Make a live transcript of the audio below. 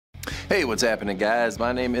Hey, what's happening, guys?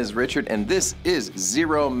 My name is Richard and this is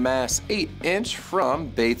Zero Mass 8-inch from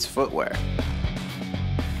Bates Footwear.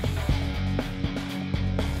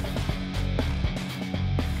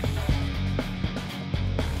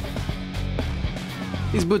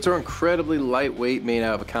 These boots are incredibly lightweight, made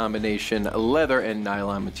out of a combination of leather and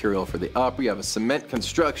nylon material for the upper. You have a cement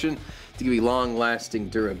construction to give you long-lasting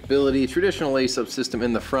durability. Traditional lace-up system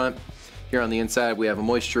in the front. Here on the inside, we have a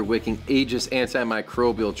moisture-wicking Aegis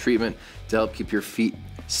antimicrobial treatment to help keep your feet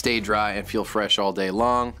stay dry and feel fresh all day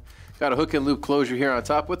long. Got a hook and loop closure here on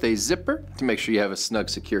top with a zipper to make sure you have a snug,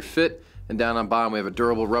 secure fit. And down on bottom, we have a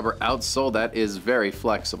durable rubber outsole that is very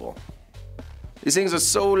flexible. These things are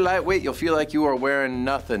so lightweight, you'll feel like you are wearing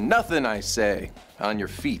nothing, I say, on your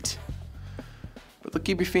feet. But they'll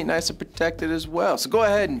keep your feet nice and protected as well. So go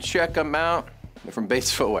ahead and check them out. They're from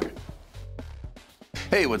Bates Footwear.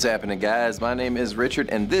 Hey, what's happening, guys? My name is Richard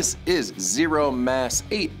and this is Zero Mass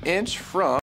 8-inch from